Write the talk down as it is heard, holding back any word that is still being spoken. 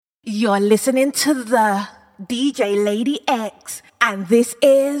You're listening to the DJ Lady X, and this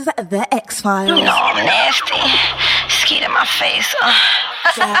is the X-Files. You know I'm nasty. Skeet in my face.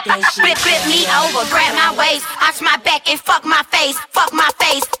 Flip me over, grab my waist, arch my back and fuck my face,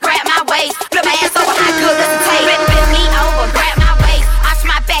 grab my waist, flip my ass over, how good does it taste? Flip me over, grab my waist, arch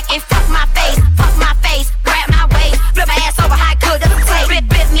my back and fuck my face, grab my waist, flip my ass over, how good does it taste?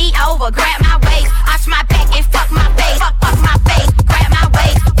 Flip me over, grab my waist, arch my back and fuck my face, grab my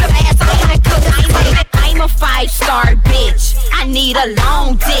waist, flip my ass over, how good does it taste? I'm a 5-star bitch, I need a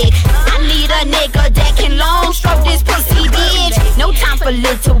long dick, I need a nigga that can long stroke this pussy bitch. No time for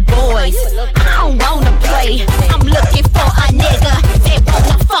little boys, I don't wanna play. I'm looking for a nigga that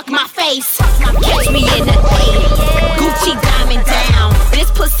wanna fuck my face. Catch me in the day, Gucci diamond down. This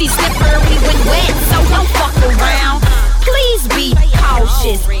pussy slippery when wet, so don't fuck around. Please be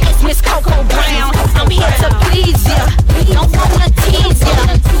cautious, it's Miss Coco Brown. I'm here to please ya, don't wanna tease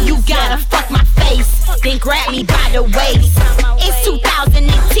ya. You gotta fuck my face, then grab me by the waist. It's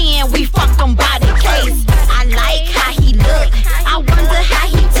 2010, we fucked them by the case. I like how he look, I wonder how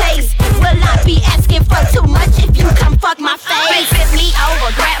he tastes. Will I be asking for too much if you come fuck my face? Flip me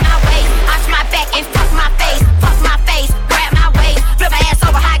over, grab my waist, arch my back and fuck my face, grab my waist, flip my ass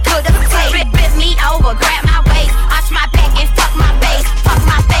over, how good does it taste? Flip me over, grab my waist, arch my back and fuck my face, grab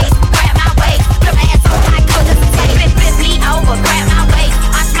my waist, flip my ass over, how good does it taste? Flip me over, grab my waist,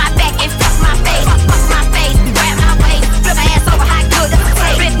 arch my back and fuck my face, grab my waist, flip my ass over, how good does it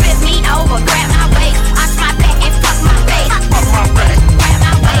taste? Flip me over, grab my waist, arch my back and fuck my face, grab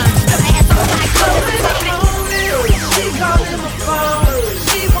my waist, flip my ass over, how good does it taste? She calling my phone,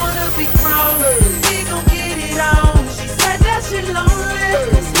 she wanna be grown, we gon' get it on. She said that she lonely,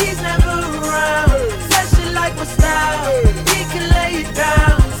 cause he's never around. Said she like my style, he can lay it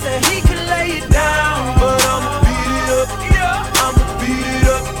down. Said he can lay it down, but I'ma beat it up, I'ma beat it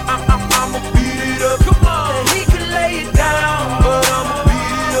up, I'ma beat it up. Come on. Said he can lay it down, but I'ma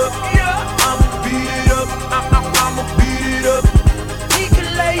beat it up, I'ma beat it up, I'ma beat it up. He can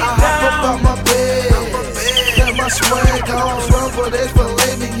lay it down. I hop up out my bed, got my swag on, run for that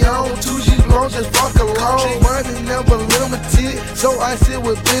filet mignon. 2 G's long, just fuck along. Money never limited, so I sit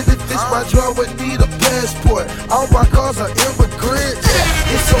with benefits. My drug would need a passport. All my cars are immigrants.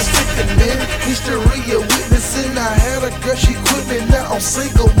 It's so sickening. History of witnessing. I had a girl, she quit me. Now I'm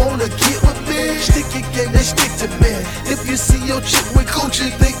single, wanna get with me. Sticky game, they stick to me. If you see your chick with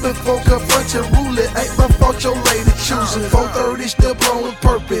coochie, think before confront your rule it. Ain't my fault your lady choosing. 430 still blowing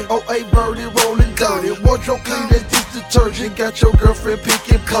purple. 08 birdie rolling dirty. Wardrobe clean as this detergent. Got your girlfriend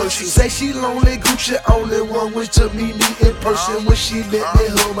picking purses. Say she lonely, Gucci only one wish to meet me in person. When she met me,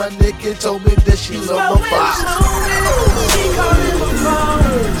 held my neck and told me that she loved my face. She calling my phone,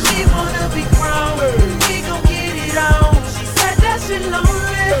 she wanna be grown, we gon' get it on. She said that she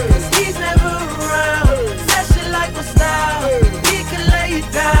lonely, cause he's never around. Said she like my style, he can lay it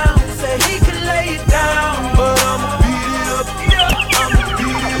down. Said he can lay it down, but I'ma beat it up, I'ma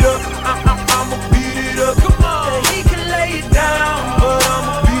beat it up, I'ma beat it up. Come on. Said he can lay it down, but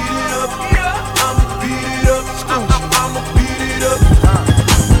I'ma beat it up, I'ma beat it up, I'ma beat it up.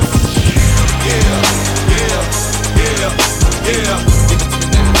 Yeah. Give it to me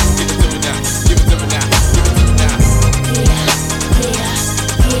now. Give it to me now. Give it to me now.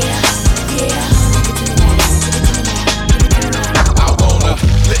 I wanna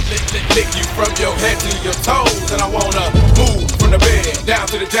lick you from your head to your toes, and I wanna move from the bed down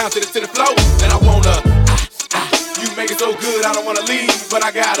to the floor, and I wanna you make it so good I don't wanna leave, but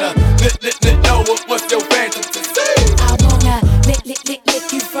I gotta know what's your fantasy. I wanna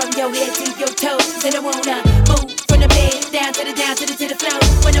lick you from your head to your toes, and I wanna move from the bed down to the floor.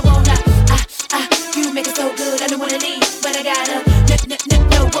 When I wanna you make it so good I don't wanna leave, but I gotta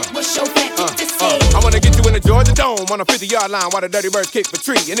know what's your fantasy. I wanna get you in the Georgia Dome on a 50-yard line while the Dirty Birds kick for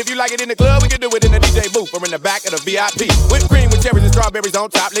tree. And if you like it in the club, we can do it in the DJ booth or in the back of the VIP. Whipped cream with cherries and strawberries on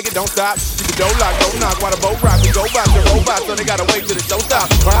top. Lick it, don't stop. Keep the dough locked, don't knock while the boat rock. We go by the robot, so they gotta wait till the show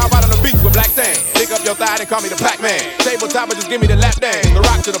stops. Or how about on the beach with black sand? Pick up your thigh and call me the Pac-Man. Tabletop and just give me the lap dance. The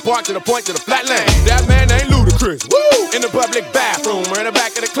rock to the park, to the point, to the flatland. That man ain't ludicrous. Woo! In the public bathroom or in the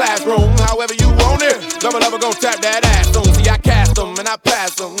back of the classroom. However you want it. Lover gon' tap that ass on. See, I cast them and I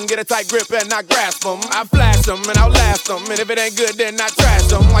pass them. Get a tight grip and I grasp them. I flash them and I'll last them. And if it ain't good, then I trash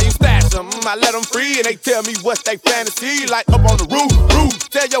them. While you stash them, I let them free and they tell me what's they fantasy. Like up on the roof.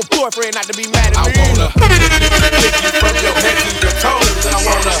 Tell your boyfriend not to be mad at me. I wanna lick you from your head to your toes. And I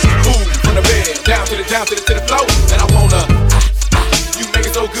wanna move from the bed down to the floor. And I wanna you make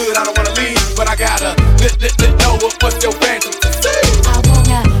it so good I don't wanna leave, but I gotta know what's your fantasy. I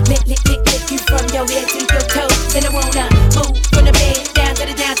wanna lick you from your head to your toes, and I wanna move from the bed down to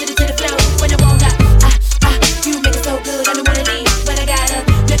the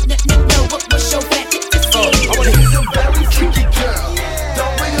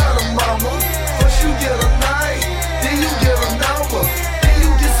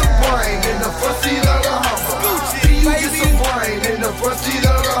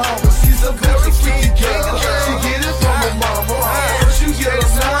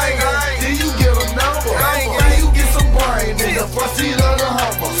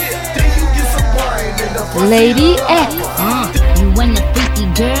Lady X. You want a freaky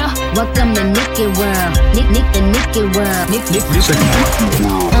girl? Welcome to Nicky World. Nick the Nicky World. Let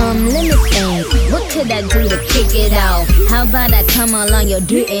me think. What could I do to kick it off? How about I come along your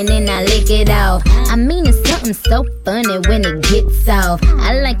dick and then I lick it off? I mean, it's something so funny when it gets off.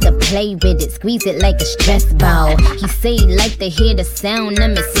 I like to play with it, squeeze it like a stress ball. He say he like to hear the sound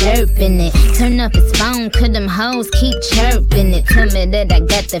of me slurping it. Turn up his phone, cause them hoes keep chirping it. Tell me that I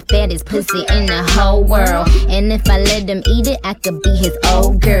got the fattest pussy in the whole world. And if I let him eat it, I could be his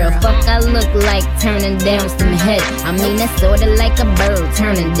old girl. Fuck, I look like turning down some head. I mean, that's sorta like a bird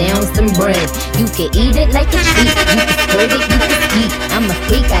turning down some bread. You can eat it like a sheep, you can squirt it, you can eat. I'm a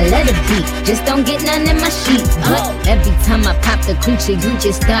freak, I let it be, just don't get none in my sheets. But every time I pop the coochie, you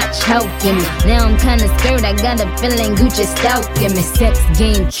just start choking me. Now I'm kinda scared, I got a feeling you just stalking me. Sex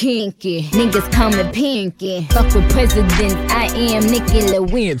game kinky, niggas call me Pinky. Fuck with presidents, I am Nicki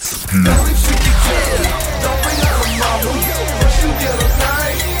Lewinsky.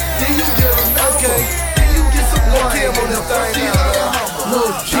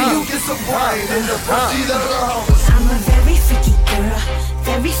 I'm a very freaky girl,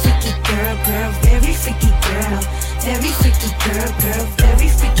 very freaky girl, very freaky girl, very freaky girl, very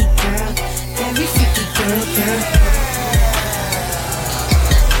freaky girl, very freaky girl.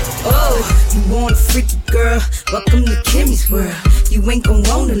 Oh, you want a freaky girl? Welcome to Kimmy's world. You ain't gon'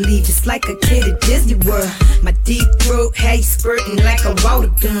 wanna leave, it's like a kid at Disney World. My deep throat, hair spurting like a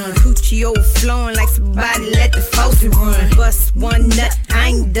water gun. Coochie overflowing like somebody let the faucet run. Bust one nut, I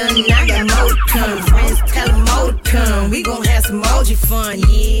ain't done, I got more to come. Friends tell them more to come, we gon' have some OG fun,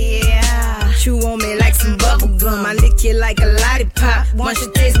 yeah. Chew on me like some bubble gum, I lick you like a lollipop. Once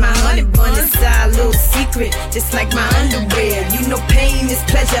you taste my honey bun, it's our little secret, just like my underwear. You know pain is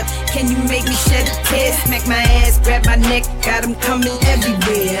pleasure, can you make me shed a tear? Smack my ass, grab my neck, got him coming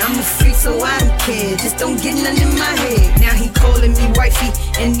everywhere. I'm a freak so I don't care, just don't get none in my head. Now he calling me wifey,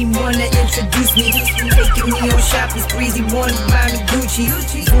 and he wanna introduce me. Taking me on shopping sprees, he wanna buy me Gucci.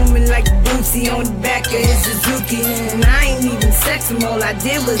 Zooming like Bootsy on the back of his Suzuki. And I ain't even sex him, all I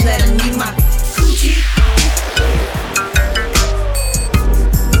did was let him eat my coochie.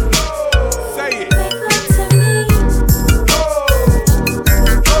 Say it.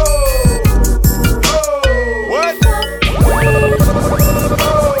 What?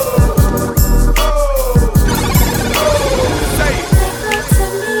 Say it.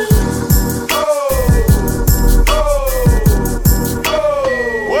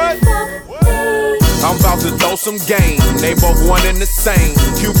 What? I'm about to throw some game. They both one and the same.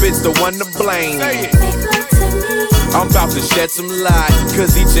 Cupid's the one to blame. Say it. I'm about to shed some light,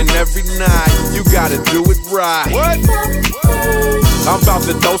 cause each and every night you gotta do it right. What? I'm about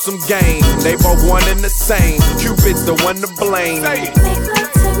to throw some game. They both one and the same. Cupid's the one to blame. Say it.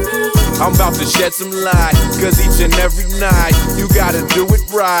 I'm about to shed some light, cause each and every night you gotta do it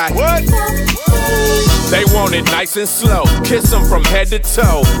right. What? They want it nice and slow. Kiss them from head to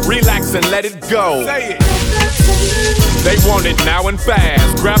toe. Relax and let it go. Say it. They want it now and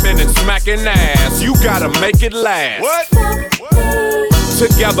fast. Grabbing and smacking ass. You gotta make it last. What?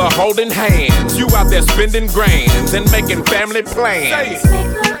 Together holding hands. You out there spending grands and making family plans. Say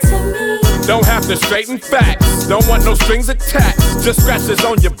it. Don't have to straighten facts. Don't want no strings attached. Just scratches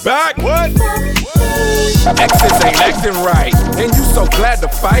on your back. What? Exes ain't acting right, and you so glad to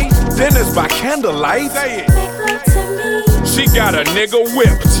fight. Dinners by candlelight. Say it. She got a nigga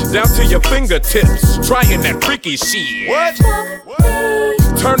whipped down to your fingertips, trying that freaky shit. What?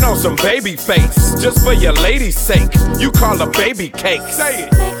 Turn on some baby face, just for your lady's sake. You call her baby cake. Say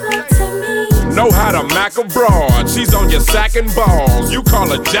it. Know how to mack a broad, she's on your sack and balls. You call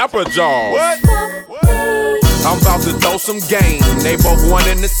her Japper Jaws. What? I'm about to throw some game. They both one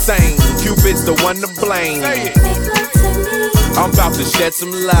and the same. Cupid's the one to blame. Say it. I'm about to shed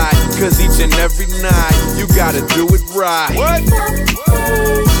some light, cause each and every night you gotta do it right. What?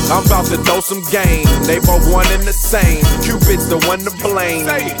 I'm about to throw some game. They both one and the same. Cupid's the one to blame.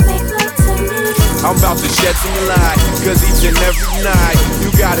 Say it. I'm about to shed some light, cause each and every night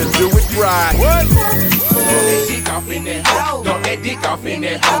you gotta do it right. What? Dump that dick off in that hoe. Dump that dick off in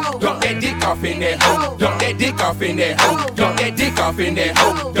that hoe. Dump that dick off in that hoe. Dump that dick off in that hoe. Dump that dick off in that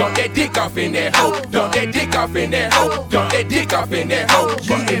hoe. Dump that dick off in that hoe. Dump that dick off in that hoe. Dump that dick off in that hoe.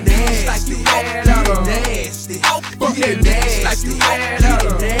 Fuck that bitch like you had her nasty. Fuck that bitch like you had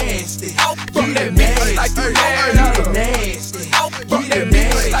her nasty. Fuck that bitch like you had her nasty. Fuck that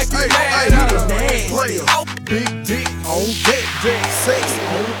bitch like you had her nasty. Big dick on deck, sex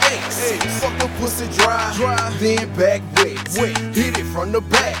on X. Fuck the pussy dry, then back wet. Hit it from the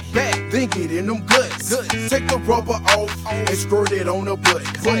back, then get in them guts. Take the rubber off and squirted on the butt.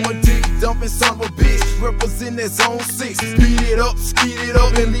 From a dick dumping son of a bitch, represent that zone 6. Beat it up, speed it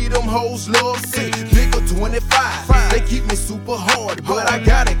up, and leave them hoes love sick. Bigger 25, they keep me super hard, but I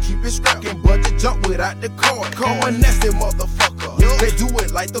gotta keep it scrapping. But to jump without the card, call a nasty motherfucker. They do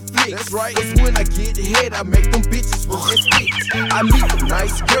it like the flicks, right? Cause when I get head, I make them bitches for their sticks. I meet them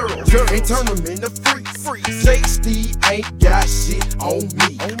nice girls and turn them into freaks. Tasty ain't got shit on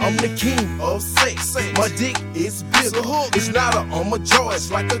me. I'm the king of sex. My dick is bigger. It's not a jaw,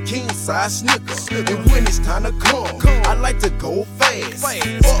 it's like a king size snicker. And when it's time to come, I like to go fast.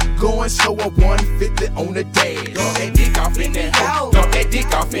 Fuck going slow at 150 on the dash. Dump that dick off in that hoe. Dump that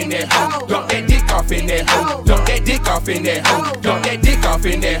dick off in that hoe. Dump that dick off in that hoe. Dump that dick off in that hoe. Dump that dick off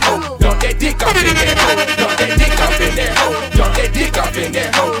in that hoe. Dump that dick off in that hoe. Dump that dick off in that hoe. Dump that dick off in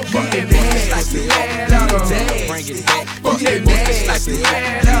that hoe. Fuck that bitch like you had on the dash. Bring it back. Fuck that bitch like you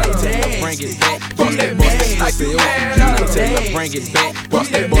had on the dash. Bring it back. Fuck that bitch like you had on the dash. Bring it back.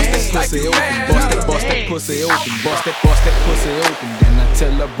 Bust that pussy open. Bust that pussy open. Bust that pussy open. Then I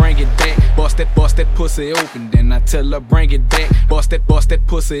tell her bring it back. Bust that pussy open. Then I tell her bring it back. Bust that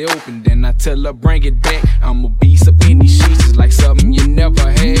pussy open. Then I tell her bring it back. I'ma beast up in these sheets just like something you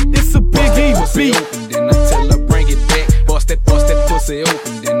never had. It's a big pussy open. Then I tell her bring it back. Bust that pussy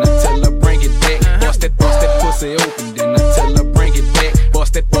open. Then I tell her bring it back. Bust that pussy open. Then I tell her bring it back.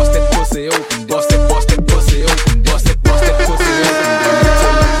 Bust that pussy open. Bust that pussy open. Bust that pussy open. Then I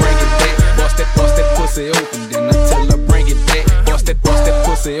tell her bring it back. Bust that pussy open. Then I tell her bring it back. Bust that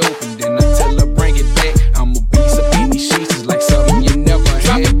pussy open. Then I tell her bring it back. I'ma beast up in these sheets just like something you never had.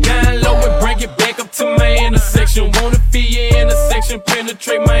 Drop it down low and bring it back up to my intersection. Wanna feel your intersection,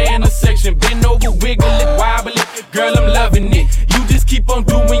 penetrate my intersection. Bend over, wiggle it, wobble it. Girl, I'm loving it. You just keep on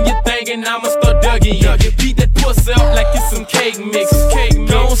doing your thing and I'ma start dugging you. Beat that pussy up like it's some cake mix.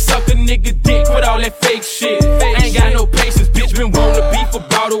 Don't suck a nigga dick with all that fake shit. Ain't got no patience, bitch. Been wanna beef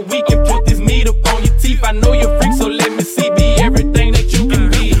about a week and put this meat up on your teeth. I know you're freak, so let me see. Be everything that you can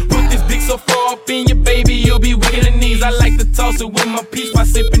be. Put this dick so far up in your baby, you'll be weak in the knees. I like to toss it with my peace by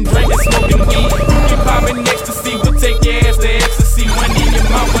sipping, drinking, smoking weed. You popping ecstasy, we'll take your ass to ecstasy. One in your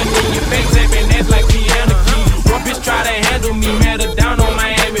mouth, one in your face, tapping ass like piano keys. One bitch try to handle me, met her down on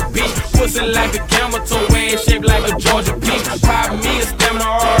Miami Beach. Pussy like a camel toe, ass shaped like a Georgia peach. Pop me a stamina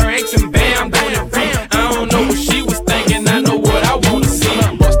RX and bam, doing it free. I don't know what she was thinking, I know what I wanna see.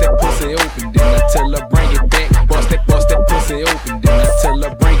 Bust that pussy open, then I tell her bring it back. Bust that pussy open, then I tell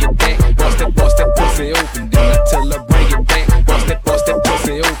her bring it back. Bust that pussy open, then I tell her bring it back. Bust that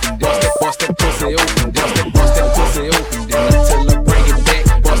pussy open, bust that pussy open, bust that pussy open, then I tell her bring it back.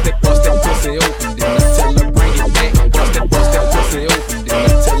 Bust that pussy open, then I tell her bring it back. Bust that pussy open, then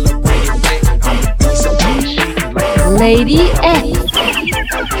I tell her bring it back. I'ma be so like Lady X.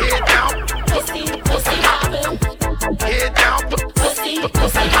 Head down, pussy, pussy hoppin'. Head down, pussy,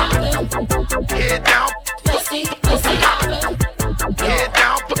 pussy hoppin'. Head down, pussy, pussy hoppin'. Head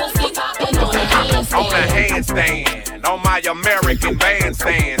down, pussy hoppin' on the handstand, on my American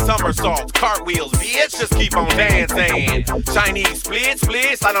bandstand. Somersaults, cartwheels, bitch, just keep on dancing. Chinese split,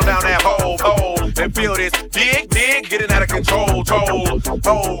 slide on down that hole, and feel this dig, getting out of control,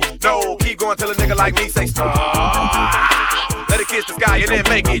 no, keep going till a nigga like me say stop. Let it kiss the sky and then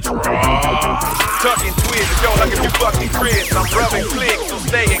make it drop. Tuck and twist, yo, like if you fucking Chris. I'm rubbing clicks, so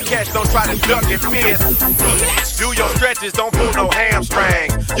stay and catch, don't try to duck and miss. Do your stretches, don't pull no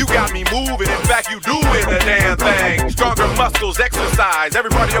hamstring. You got me moving, in fact you doing the damn thing. Stronger muscles, exercise,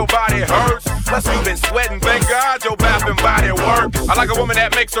 every part of your body hurts. Plus you've been sweating, thank God your bath and body work. I like a woman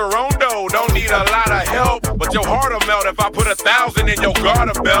that makes her own dough, don't need a lot of help. But your heart'll melt if I put 1,000 in your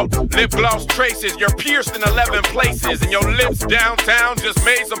garter belt. Lip gloss traces, you're pierced in 11 places. And your lips downtown just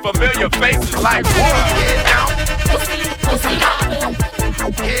made some familiar faces like what? Head down, pussy, pussy hoppin'.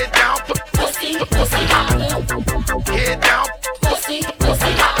 Head down, pussy, pussy hoppin'. Head down, pussy,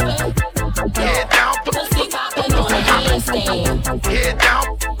 pussy hoppin'. Head down, pussy hoppin' on the handstand. Head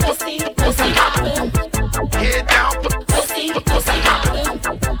down, pussy, pussy hoppin'. Head down, pussy, pussy hoppin'.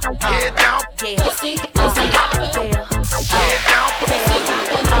 Head down, pussy, pussy hoppin'. Head down, pussy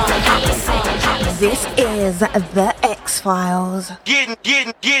hoppin' on the handstand. This is the X-Files. Getting,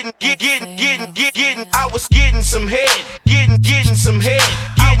 I was getting some head, getting some head.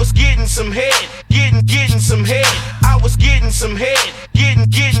 I was getting some head, getting some head. I was getting some head,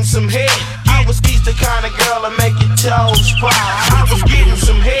 getting some head. I was he's the kind of girl that make your toes pop. I was getting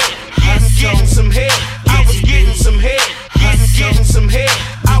some head, getting some head. I was getting some head, getting some head.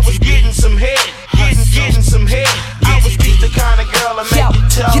 I was getting some head, getting some head. I was he's the kind of girl that make your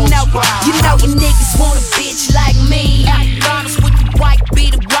toes pop. You know you niggas want a bitch like me. Honest with the white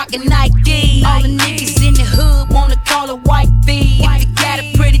beater rockin' Nike. All the niggas in the hood wanna call her white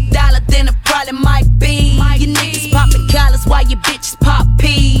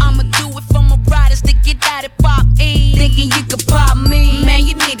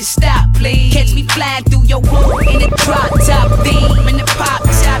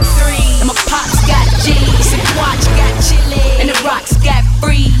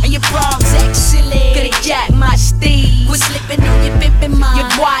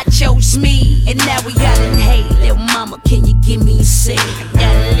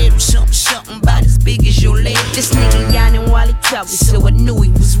This nigga yawning while he talking, so I knew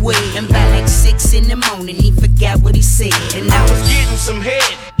he was weird. And by like 6 in the morning, he forgot what he said. And I was getting some head,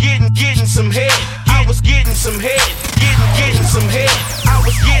 getting some head. I was getting some head, getting some head. I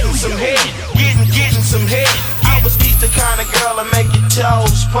was getting some head, getting some head. I was the kind of girl that make your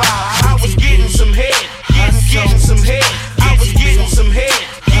toes pop. I was getting some head, getting some head. I was getting some head,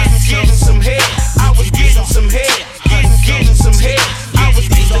 getting some head. I was getting some head, getting some head. I was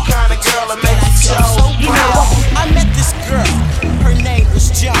the kind of girl that make your toes pop. You know, I met this girl, her name was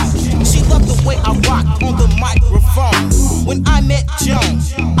Joan. She loved the way I rocked on the microphone. When I met Joan,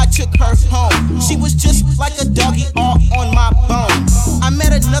 I took her home. She was just like a doggy all on my bone. I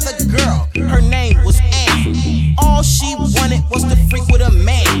met another girl, her name was Ann. All she wanted was to freak with a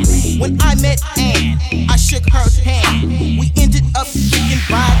man. When I met Ann, I shook her hand. We ended up freaking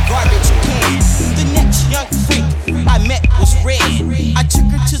by a garbage can. The next young freak I met was Red. I took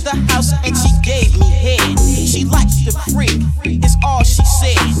her to the house and she gave me head. She likes to freak, is all she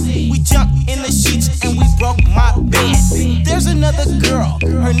said. We jumped in the sheets and we broke my bed. There's another girl,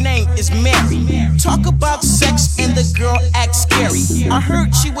 her name is Mary. Talk about sex and the girl acts scary. I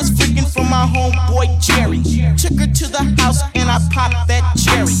heard she was freaking from my homeboy Jerry. Took her to the house and I popped that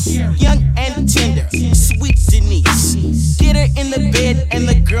cherry. Young and tender, sweet Denise. Get her in the bed and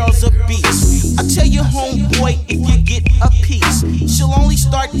the girl's a beast. I tell you homeboy, if you get a piece, she'll only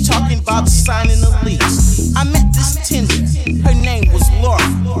start talking about signing the lease. I met this tender, her name was Laura.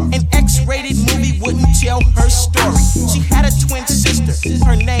 An X-rated movie wouldn't tell her story. She had a twin sister,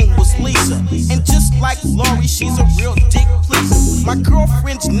 her name was Lisa. And just like Lori, she's a real dick pleaser. My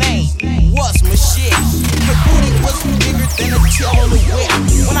girlfriend's name was Michelle. Her booty was bigger than a tail on the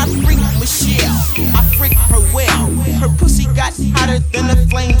whale. When I freaked Michelle, I freaked her well. Her pussy got hotter than the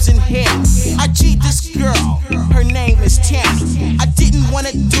flames in hell. I G'd this girl, her name is Tammy. I didn't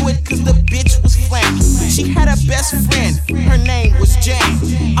wanna do it cause the bitch was flammy. She had a best friend, her name was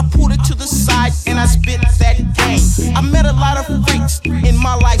Jane. I pulled her to the side and I spit that game. I met a lot of freaks in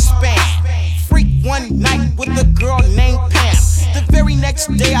my lifespan. Freak one night with a girl named Pam. The very next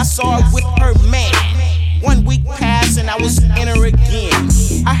day I saw her with her man. 1 week passed and I was in her again.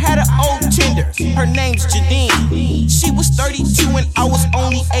 I had an old tender, her name's Janine. She was 32 and I was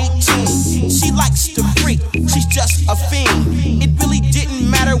only 18. She likes to freak, she's just a fiend. It really didn't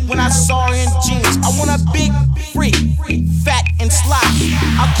matter when I saw her in jeans. I want a big freak, fat and sloppy.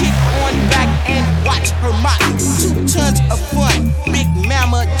 I'll kick on back and watch her mock. 2 tons of fun, big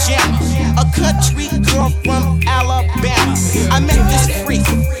mama jamma. A country girl from Alabama. I met this freak,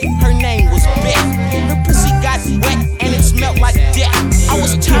 her name was Beth. Her pussy got wet and it smelled like death. I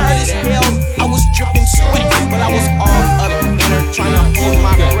was tired as hell, I was dripping sweat, but I was all up in her trying to hold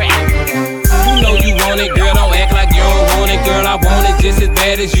my breath. You know you want it, girl, don't act like you don't want it. Girl, I want it just as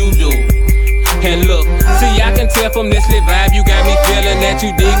bad as you do. And look, see, I can tell from this lit vibe you got me feeling that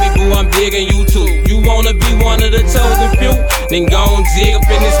you dig me, boo, I'm digging you too. You wanna be one of the chosen few? Then go and dig up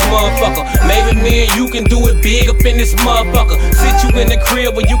in this motherfucker. Maybe me and you can do it big up in this motherfucker. Sit you in the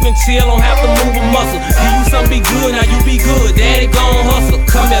crib where you can chill, don't have to move a muscle. Give you something be good, now you be good, daddy gon' hustle.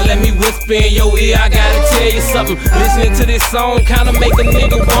 Come here, let me whisper in your ear, I gotta tell you something. Listening to this song kinda make a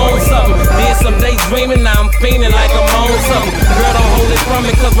nigga want something. Did some days dreaming, now I'm feeling like I'm on something. Girl, don't hold it from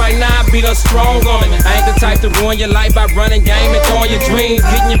me, cause right now I be the strong on it. I ain't the type to ruin your life by running game and throwing your dreams.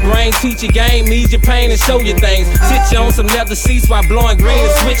 Getting your brain, teach your game, ease your pain and show you things. Sit you on some leather seats while blowing green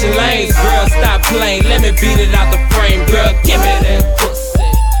and switching lanes. Girl, stop playing, let me beat it out the frame. Girl, give me that pussy.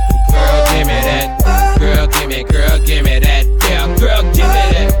 Girl, give me that. Girl, give me that. Yeah, girl, give me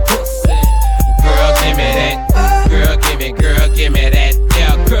that pussy. Girl, give me that. Girl, give me that.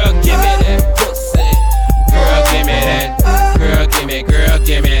 Yeah, girl, give me that pussy. Girl, give me that. Girl,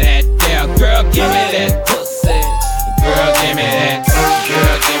 give me that. Yeah, girl, give me that pussy. Girl, give me that.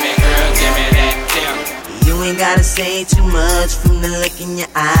 Girl, give me that. Yeah. You ain't gotta say too much from the look in your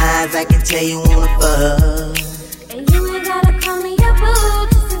eyes. I can tell you wanna fuck. And you ain't gotta call me your boo,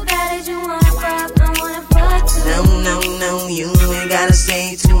 just as bad as you wanna fuck. I wanna fuck too. No, you ain't gotta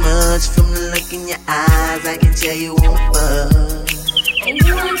say too much from the look in your eyes. I can tell you wanna fuck. And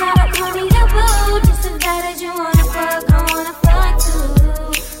you ain't gotta call me your boo, just as bad as you wanna fuck. I wanna fuck too.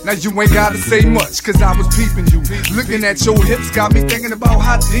 Now you ain't gotta say much, cause I was peeping you. Looking at your hips got me thinking about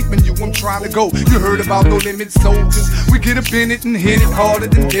how deep in you I'm trying to go. You heard about No Limit Soldiers. We get up in it and hit it harder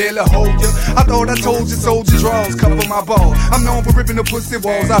than barely hold you. I thought I told you soldier draws cover my ball. I'm known for ripping the pussy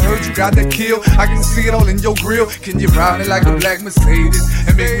walls. I heard you got that kill, I can see it all in your grill. Can you ride me like a black Mercedes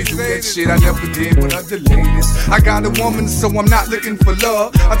and make me do that shit I never did with other ladies? I got a woman, so I'm not looking for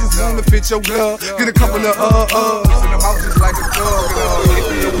love. I just wanna fit your glove, get a couple of and I'm out just like a thug. Hit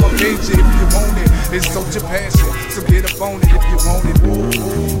me up on page if you want it. It's such a passion, so get up on it if you want it. Ooh.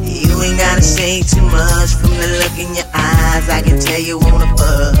 You ain't gotta say too much from the look in your eyes. I can tell you wanna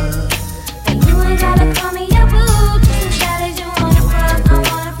fuck. And you ain't gotta call me your boo, just as bad as you wanna fuck. I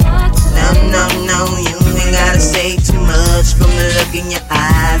wanna fuck too. No, you ain't gotta say too much from the look in your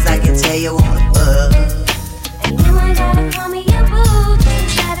eyes. I can tell you wanna fuck. And you ain't gotta call me your boo, just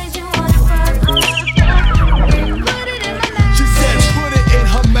as bad as you wanna fuck. I wanna fuck. Put it in my mouth. She said put it in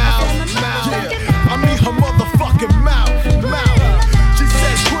her mouth. Yeah, I mean her motherfucking mouth. She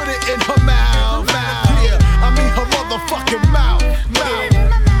said put it in her mouth. Yeah, I mean her motherfucking mouth.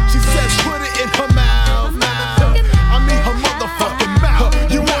 She said put it in her mouth. I mean her motherfucking mouth.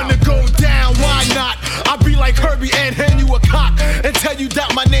 You wanna go down? Why not? I'll be like Herbie and hand you a cock and tell you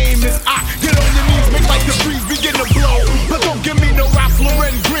that my name is Ock. Get on your knees, make like the breeze begin to blow. But don't give me no Ralph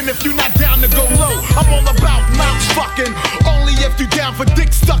Lauren grin if you're not down to go low. I'm all about mouth fucking, only if you down for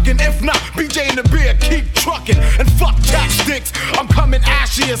dick sucking. If not, BJ and the beer keep trucking and fuck chapsticks. I'm coming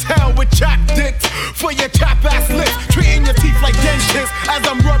ashy as hell with chap dicks for your chap ass lips, treating your teeth like dentists as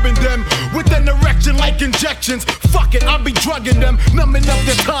I'm rubbing them with an erection like injections. Fuck it, I'll be drugging them, numbing up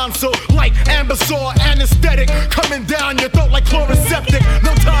their tonsil like Ambisor anesthetic, coming down your throat like chloroseptic.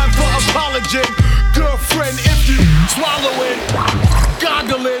 No time for apology, girlfriend. If you swallowing,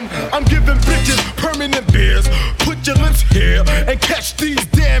 goggling, I'm giving bitches permanent beers. Put your lips here and catch these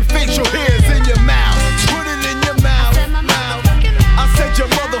damn facial hairs in your mouth. Put it in your mouth. I said your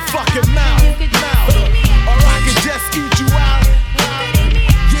motherfucking mouth. Or I can just eat you out.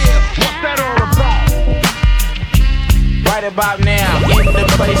 Yeah, what's that all about? Right about now, in the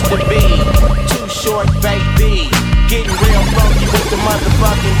place to be. Too short, baby. Getting real funky with the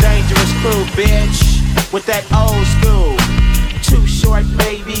motherfucking dangerous crew, bitch. With that old school. Too short,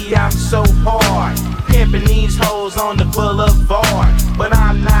 baby, I'm so hard. Pimping these hoes on the boulevard. But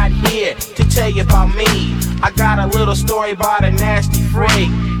I'm not here to tell you about me. I got a little story about a nasty freak.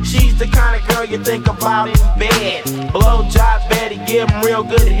 She's the kind of girl you think about in bed. Blowjob Betty, give him real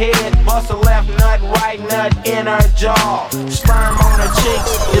good head. Bust a left nut, right nut in her jaw. Sperm on her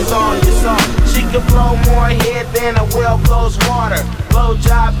cheeks is all you saw. She can blow more head than a well blows water.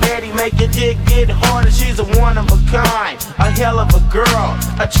 Blowjob Betty, make your dick get harder. She's a one of a kind, a hell of a girl.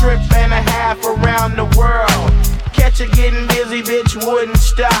 A trip and a half around the world. Catch her getting busy, bitch wouldn't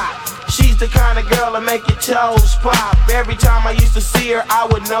stop. She's the kind of girl that make your toes pop. Every time I used to see her, I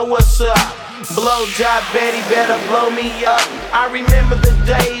would know what's up. Blowjob Betty better blow me up. I remember the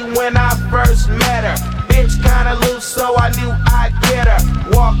day when I first met her. Bitch kinda loose, so I knew I'd get her.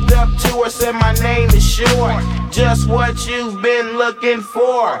 Walked up to her, said my name is Short. Just what you've been looking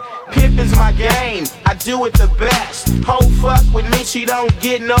for. Pimpin's my game, I do it the best. Ho fuck with me, she don't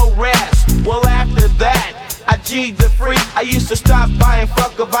get no rest. Well after that, I G'd the freak. I used to stop by and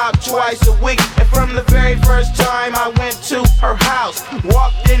fuck about twice a week. And from the very first time I went to her house,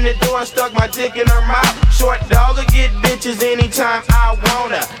 walked in the door and stuck my dick in her mouth. Short dog will get bitches anytime I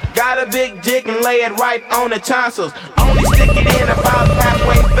wanna. Got a big dick and lay it right on the tonsils. Only stick it in about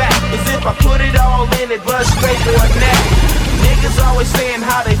halfway back. As if I put it all in it, bust straight to her neck. Niggas always saying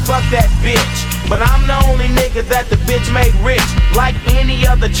how they fuck that bitch, but I'm the only nigga that the bitch made rich. Like any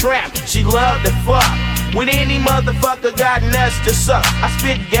other tramp, she loved to fuck. When any motherfucker got nuts to suck, I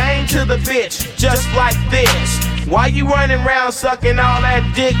spit game to the bitch, just like this. Why you running around sucking all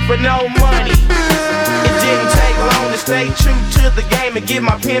that dick for no money? It didn't take long to stay true to the game and get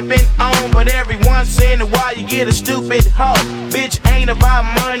my pimpin' on, but every once in a while you get a stupid hoe. Bitch ain't about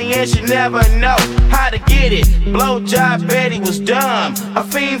money and she never know how to get it. Blowjob Betty was dumb, a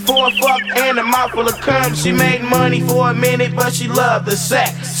fiend for a fuck and a mouthful of cum. She made money for a minute, but she loved the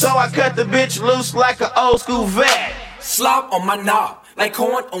sex, so I cut the bitch loose like an old school vet. Slop on my knob, like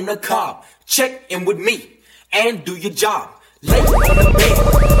corn on the cob. Check in with me and do your job. Lay on the bed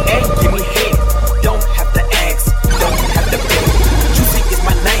and give me head. Don't have to ask, don't have to beg. Juicy is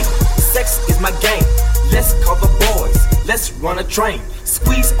my name, sex is my game. Let's call the boys, let's run a train.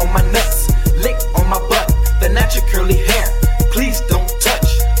 Squeeze on my nuts, lick on my butt. The natural curly hair, please don't touch.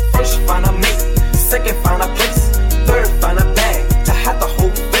 First find a mate, second find a place, third find a bag to hide the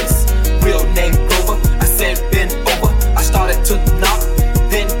whole face. Real name Grover, I said bend over. I started to knock,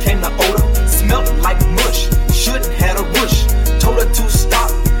 then came the odor. Smelled like mush, shouldn't had a rush. Told her to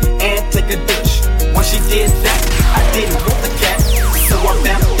stop and take a douche. When she did that, I didn't want the cat, so I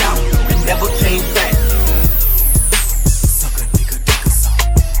backed out and never came back. Suck a nigga dick a song.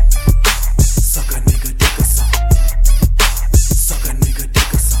 Suck a nigga dick a song. Suck a nigga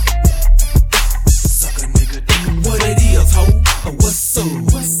dick a song. Suck a nigga dick a song.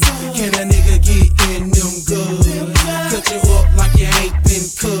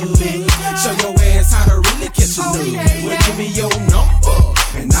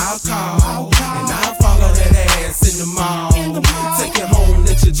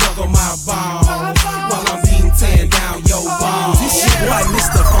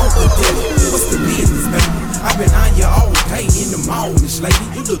 lady,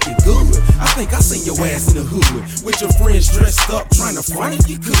 you looking good. I think I seen your ass in the hood with your friends dressed up, trying to front if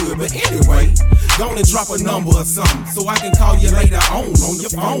you could. But anyway, go on and drop a number or something, so I can call you later on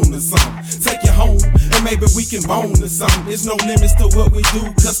your phone or something. Take you home, and maybe we can bone or something. There's no limits to what we do,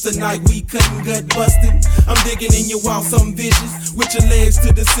 cause tonight we cutting, gut busting. I'm digging in your wall, something vicious, with your legs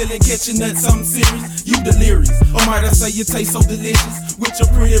to the ceiling, catching nuts, something serious. You delirious, or might I say you taste so delicious, with your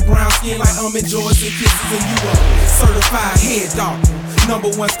pretty brown skin like almond joys and kisses. And you a certified head doctor,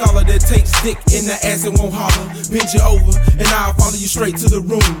 #1 scholar that takes dick in the ass and won't holler. Bend you over, and I'll follow you straight to the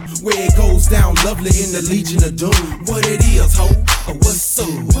room where it goes down lovely in the Legion of Doom. What it is, ho, or what's up?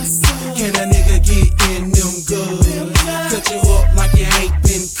 Can a nigga get in them good? Cut you up like you ain't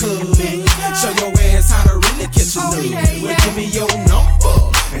been cut. Show your ass how to really catch a nut. Well, give me your number,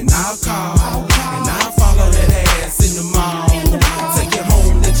 and I'll call, and I'll follow that ass in the mall. Take you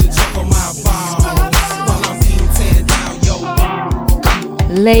home, let you jump on my ball while I'm being tearing down your ball.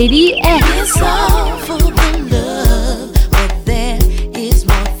 Lady X. It's all for the love, but there is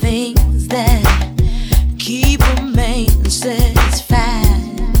more things that keep a man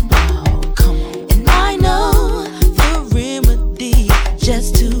satisfied. Oh, come on. And I know the remedy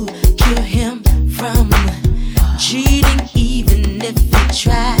just to cure him from cheating, even if he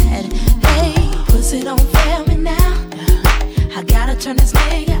tried. Hey, pussy don't fail me now. I gotta turn this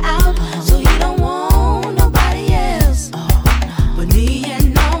nigga out so he don't want nobody else but me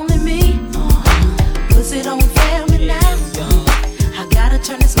and only me. Pussy don't fail me now. I gotta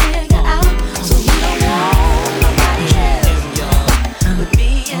turn this nigga out so he don't want nobody else but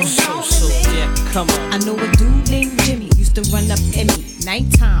me and only me. Come on. I know a dude named Jimmy used to run up in me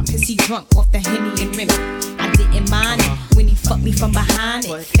nighttime, pissy drunk off the Henny and Remy. I didn't mind it when he fucked me from behind.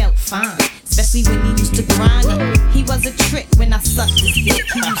 It felt fine, especially when he used to grind it. He was a trick when I sucked his dick.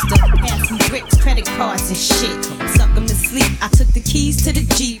 He used to pass me bricks, credit cards and shit. Suck him to sleep. I took the keys to the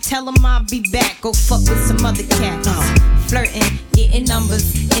Jeep. Tell him I'll be back. Go fuck with some other cats. Flirting, getting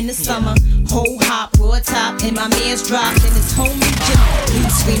numbers in the summer. Whole hop, raw top, and my man's dropped. And his homie Jimmy, he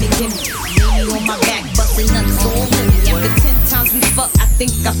screaming, gimme. Me on my back, busting nuts all in me. After 10 times we fucked, I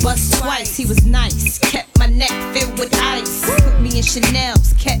think I bust twice. He was nice, kept my neck filled with ice. Put me in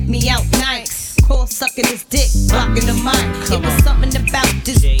Chanel's, kept me out nice. Call sucking his dick, blocking the mic. It was something about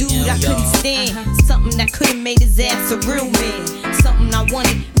this dude I couldn't stand. Something that could've made his ass a real man. Something I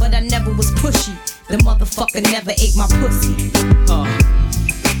wanted, but I never was pushy. The motherfucker never ate my pussy.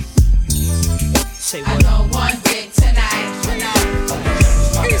 Say what? I know one dick tonight.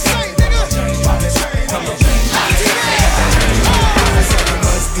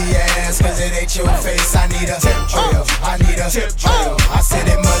 The ass, cause it ain't your face. I need a tip drill. I need a tip drill. I said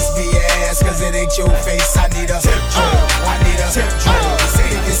it must be ass, cause it ain't your face. I need a tip drill. I need a tip drill. Say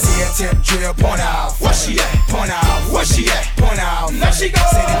if you see a tip drill, point out. Where she at? Point out. Where she at? Point out. There she goes.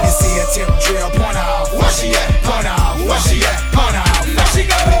 Say if you see a tip drill, point out. Where she at? Point out. Where she at? Point out. There she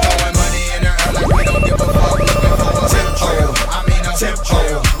goes. We throwing money in the air like we don't give a fuck. Looking for a tip drill. I mean a tip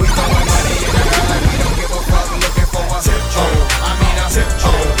drill. We throwing money in the air like we don't give a fuck. Looking for a tip drill. I mean a tip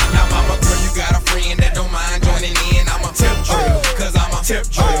drill. Now mama girl, you got a friend that don't mind joining in. I'm a tip drill, cause I'm a tip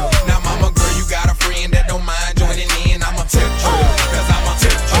drill. Now mama girl, you got a friend that don't mind joining in. I'm a tip drill, cause I'm a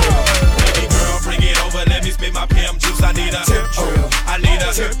tip drill. Baby girl, bring it over, let me spit my Pam juice. I need a tip drill. I need a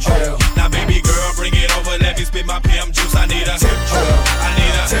tip drill. Now baby girl, bring it over, let me spit my Pam juice. I need a tip drill. I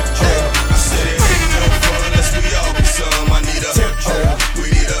need a tip drill. I said it ain't no fun unless we all be some. I need a tip drill. We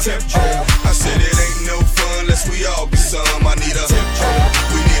need a tip drill. I said it ain't no fun unless we all be some. I need a tip drill.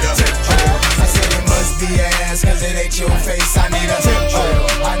 We need a tip drill. I said it must be ass, cause it ain't your face. I need a tip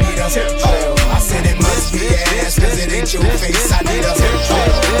drill. I need a tip drill. I said it must be ass, cause it ain't your face. I need a tip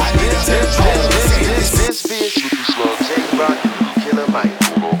drill. I need a tip drill. Say this bitch with the slow take rock, killer Mike.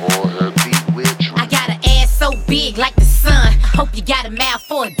 I got an ass so big like the sun. Hope you got a mouth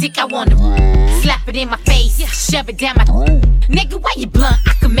for a dick. I wanna slap it in my face, shove it down my nigga. Why you blunt?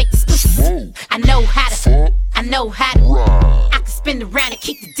 I can make this pussy. I know how to. I know how to. I can spin around and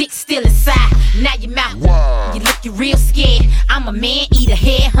keep the dick still inside. Now your mouth, you looking real scared. I'm a man eater,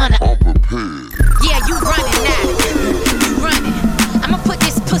 headhunter. Yeah, you running now. You running. I'ma put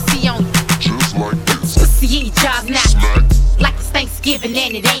this pussy on you. Just like this. Pussy in your jaws now. Like it's Thanksgiving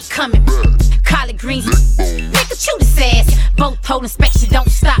and it ain't coming back. Collard greens, nigga, chew this ass. Both hold inspection, don't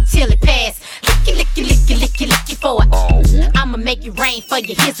stop till it pass. Lick it for it. I'ma make it rain for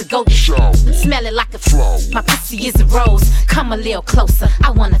you. Here's a golden shower. Smell it like a flower. My pussy is a rose. Come a little closer.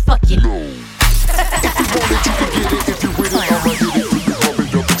 I wanna fuck you. If you want it, you can get it. If you with it, I'ma hit it. You can pump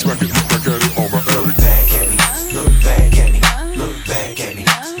it up and smack it. Look at it on my alley. Look back at me. Look back at me. Look back at me.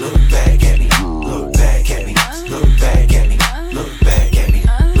 Look back at me. Look back at me. Look back at me. Look back at me.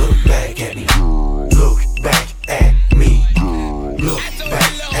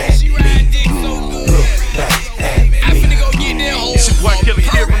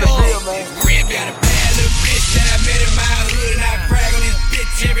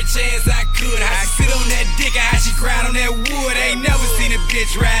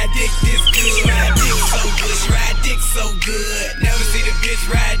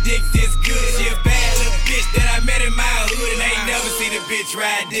 bitch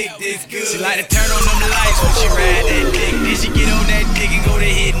ride dick this good. She like to turn on them lights when she ride that dick. Then she get on that dick and go to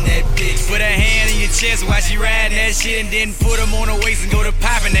hitting that bitch. Put her hand in your chest while she riding that shit, and then put them on her waist and go to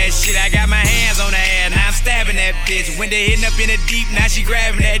popping that shit. I got my hands on her ass, now I'm stabbing that bitch. When they hitting up in the deep, now she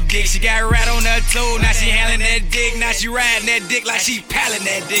grabbing that dick. She got rat on her toe, now she handling that dick. Now she riding that dick like she palling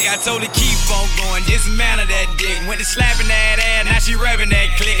that dick. I told her keep on going, dismantle that dick. Went to slapping that ass, now she rubbing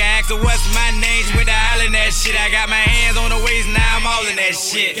that click. I asked her what's my name, she went to hollering that shit. I got my hands on her waist, now I'm all in that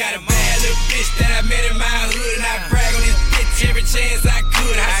shit. Got a bad little bitch that I met in my hood, and I brag on this bitch every chance I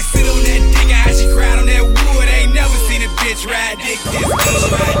could. How she sit on that dick and how she cried on that wood. Ain't never seen a bitch ride dick this good.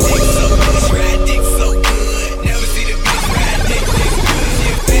 She ride dick so good, she ride dick so good. Never seen a bitch ride dick this good. She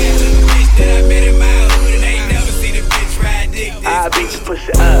a bad little bitch that I met in my hood, and ain't never seen a bitch ride dick this good. I beat the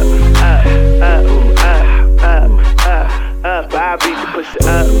pussy up, up. I beat the pussy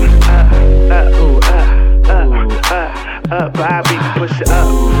up, up. I beat the pussy up,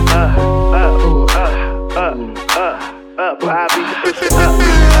 up. I beat the pussy up,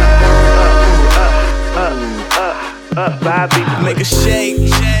 Make a shake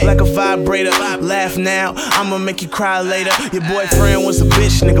like a vibrator. Laugh now, I'ma make you cry later. Your boyfriend was a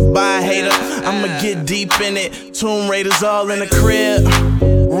bitch, nigga, buy a hater. I'ma get deep in it. Tomb Raiders all in the crib.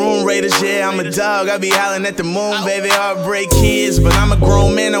 Room Raiders, yeah, I'm a dog. I be howling at the moon, baby. Heartbreak kids, but I'm a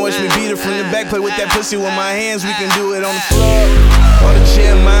grown man. I wish we beat her from the back. Play with that pussy with my hands. We can do it on the floor or the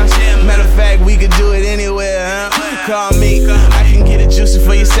gym, man. Matter of fact, we could do it anywhere, huh? Call me, I can get it juicy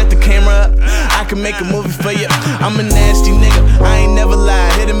for you. Set the camera up, I can make a movie for you. I'm a nasty nigga, I ain't never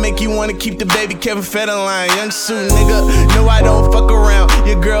lied. Here to make you wanna keep the baby Kevin Federline. Young Sue, nigga, no I don't fuck around.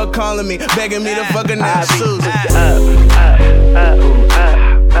 Your girl calling me, begging me to fuck her now. Susan,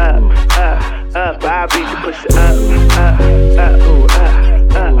 up, I beat the pussy up,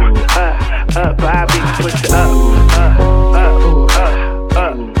 I beat the pussy up,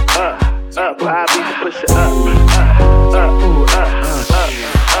 I beat the pussy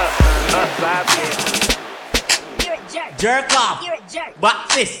Jerk off,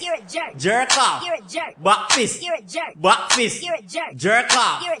 butt fist, jerk off, butt fist, butt fist, jerk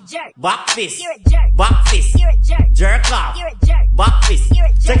off, butt fist, butt fist, jerk off, butt fist.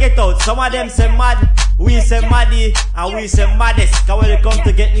 Check it out, some of them say mad, we say maddy, and we say maddest. Cause when it come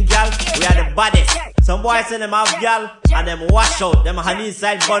to getting gal, we are the baddest. Some boys say them have gal, and them wash out, them honey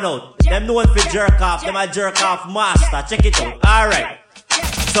inside bun out. Them known for jerk off, them a jerk off master. Check it out, alright.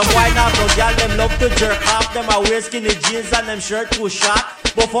 Some white now, so gal, them love to jerk off. Them a wear skinny jeans and them shirt too short.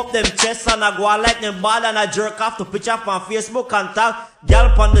 Buff up them chests and I go out like them ball and I jerk off to pitch off on Facebook and tag. Gal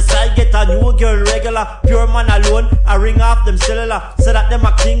on the side get a new girl regular. Pure man alone, I ring off them cellular. Say that them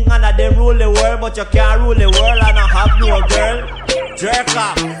a king and I them rule the world, but you can't rule the world and I have no girl. Jerk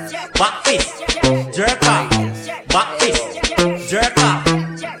off, back fist. Jerk off, back fist. Jerk off,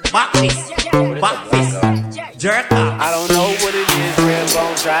 back fist. Back fist. Jerk off. I don't know what it is, red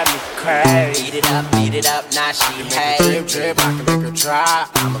bone drive me crazy. Beat it up, now she hate. Drip, drip, I can make her dry.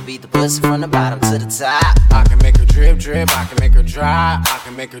 I'ma beat the pussy from the bottom to the top. I can make her drip, drip, I can make her dry. I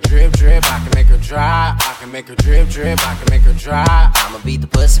can make her drip, drip, I can make her dry. I can make her drip, drip, I can make her dry. I'ma beat the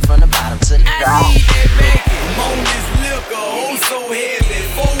pussy from the bottom to the top. I need that bacon, on this liquor, oh so heavy.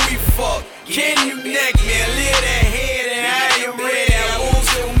 Before we fuck, can you neck me a little head and I am ready. I want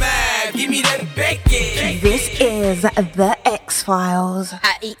your mind, give me that bacon. This is the X-Files.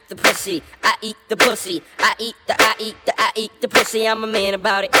 I eat the pussy, I eat the pussy, I eat the pussy. I'm a man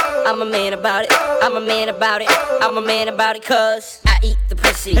about it, I'm a man about it, I'm a man about it, I'm a man about it, cause I eat the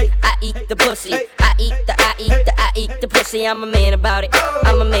pussy, I eat the pussy, I eat the pussy. I'm a man about it,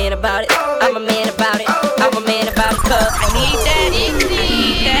 I'm a man about it, I'm a man about it, I'm a man about it, cause I need that,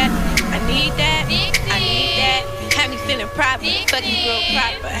 I need that, I need that. Have me feeling proper, fucking real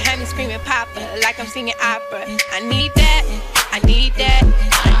proper. Have me screaming papa like I'm singing opera. I need that, I need that,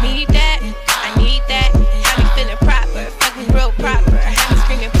 I need that, I need that. Have me feeling proper, fucking real proper. Have me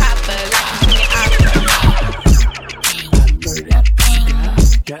screaming papa like I'm singing opera. Murder that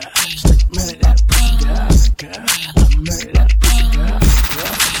pussy girl, murder that pussy girl, murder that pussy girl.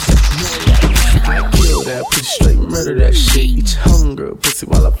 I kill that pussy, straight murder that shit. Eat your homegirl pussy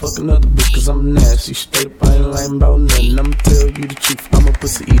while I fuck another bitch, cause I'm nasty. Straight up, I ain't lying about nothing. I'ma tell you the truth, I'm a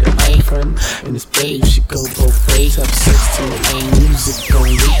pussy eater, I ain't friend. And this babe, she go both ways. Have sex to it, ain't music gon'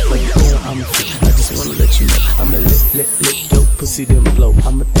 replay. Yeah, I'm a freak, I just wanna let you know I'm a lit, yo, pussy then blow.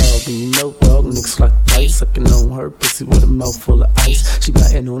 I'm a dog, and you know dog niggas like ice. Sucking on her pussy with a mouth full of ice. She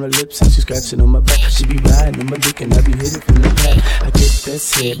biting on her lips and she scratching on my back. She be riding on my dick and I be hitting from the back. I get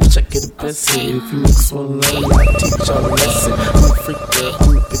best head, bitch, I get the best head. If you niggas wanna learn, I teach y'all a lesson. I'm a freak girl,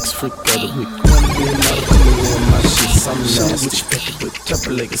 I'm the biggest freak of the week. Wanna be a night, I'm my shit, I'm Show me what you got to put, drop a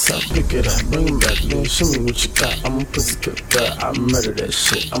leg aside, pick it up, bring it back, then show me what you got. I'm a pussy cooker, I murder that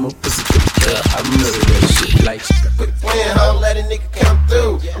shit. I'm a pussy cooker, I murder that shit. Like, quit playing, ho, let a nigga come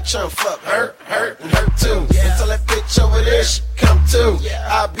through. I'm tryna fuck her, and her too. Tell that bitch over there she come too.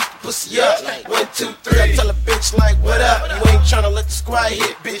 I'll beat the pussy up. 1, 2, 3. I tell a bitch like, what up? You ain't tryna let the squad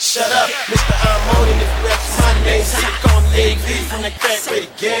hit, bitch, shut up. Mr. I'm on it if you ask my name. So you call me AV from the crack with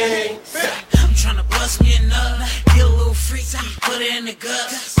the gang. I'm tryna bust me a nut, get a little freaky, put it in the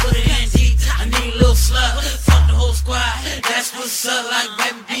guts, put it in deep. I need a little slut, fuck the whole squad. That's what's up, like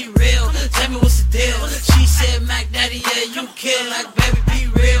baby, be real. Tell me what's the deal. She said, Mac Daddy, yeah, you kill. Like baby,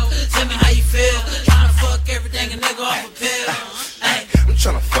 be real. Tell me how you feel. Tryna fuck everything a nigga off a pill. Ay. I'm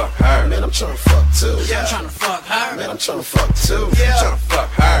tryna fuck her, man. I'm tryna fuck too. I'm tryna fuck her, man. I'm tryna fuck too. I'm tryna fuck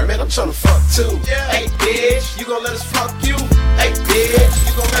her, man. I'm tryna fuck too. Hey bitch, you gon' let us fuck you? Hey bitch,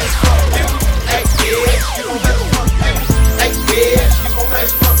 you gon' let us fuck you? Hey bitch, you gon' let us fuck you? Hey bitch, you gon' let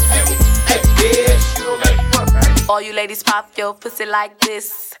us fuck you? Hey bitch, you gon' let us fuck you? All you ladies pop your pussy like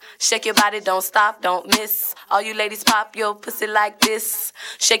this. Shake your body, don't stop, don't miss. All you ladies pop your pussy like this.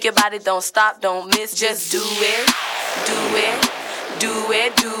 Shake your body, don't stop, don't miss. Just do it, do it. Do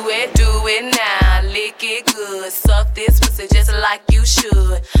it, do it, do it now. Lick it good. Suck this pussy just like you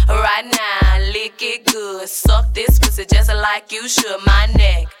should. Right now, lick it good. Suck this pussy just like you should. My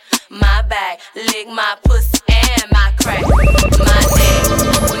neck, my back, lick my pussy and my crack. My neck,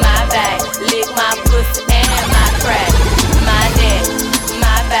 my back, lick my pussy and my crack. My neck,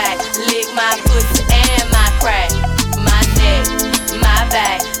 my back, lick my pussy and my crack. My neck, my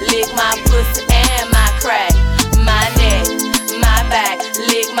back, lick my pussy and my crack. My neck, my back,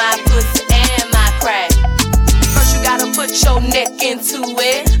 lick my pussy and my crack. First you gotta put your neck into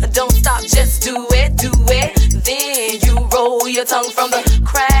it. Don't stop, just do it, do it. Then you roll your tongue from the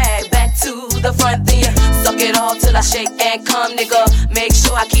crack back to the front. Then you suck it all till I shake and come, nigga. Make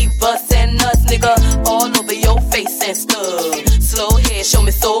sure I keep bustin' nuts, nigga. All over your face and stuff. Slow head, show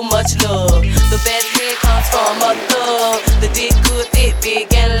me so much love. The best head comes from a thug. The dick good, thick,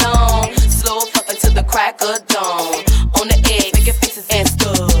 big and long. Slow fucking to the crack of dawn. On the egg, making faces and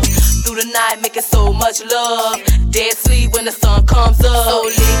stuff. Through the night, making so much love. Dead sleep when the sun comes up. So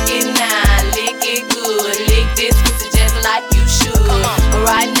lick it now, lick it good. Lick this pussy just like you should.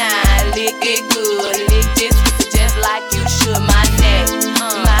 Right now, lick it good. Lick this pussy just like you should. My neck,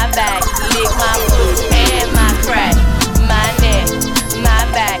 my back, lick my pussy and my crack. My neck, my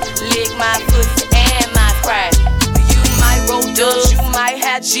back, lick my pussy and my crack. You might roll dubs, you might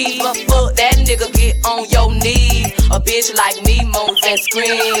have G, but fuck that nigga, get on your knees. A bitch like me moans and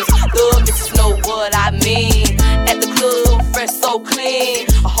screams. Good bitches know what I mean. At the club, so fresh, so clean.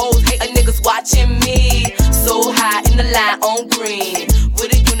 A hoes hate a niggas watching me. So high in the line on green.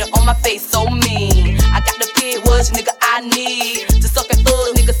 With a unit on my face, so mean. I got the pig, what nigga I need. To suck and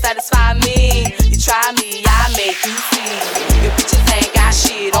thug, nigga satisfy me. You try me, I make you see. Your bitches ain't got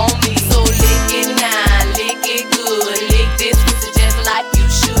shit on me. So lick it now, lick it good. Lick this pussy just like you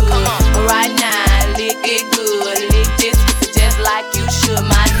should. Right now, lick it good. Lick this pussy just like you should.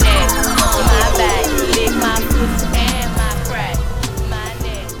 My neck, my back, lick my pussy and my crack. My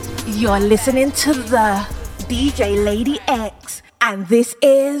neck. You're listening to the DJ Lady X, and this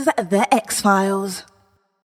is The X-Files.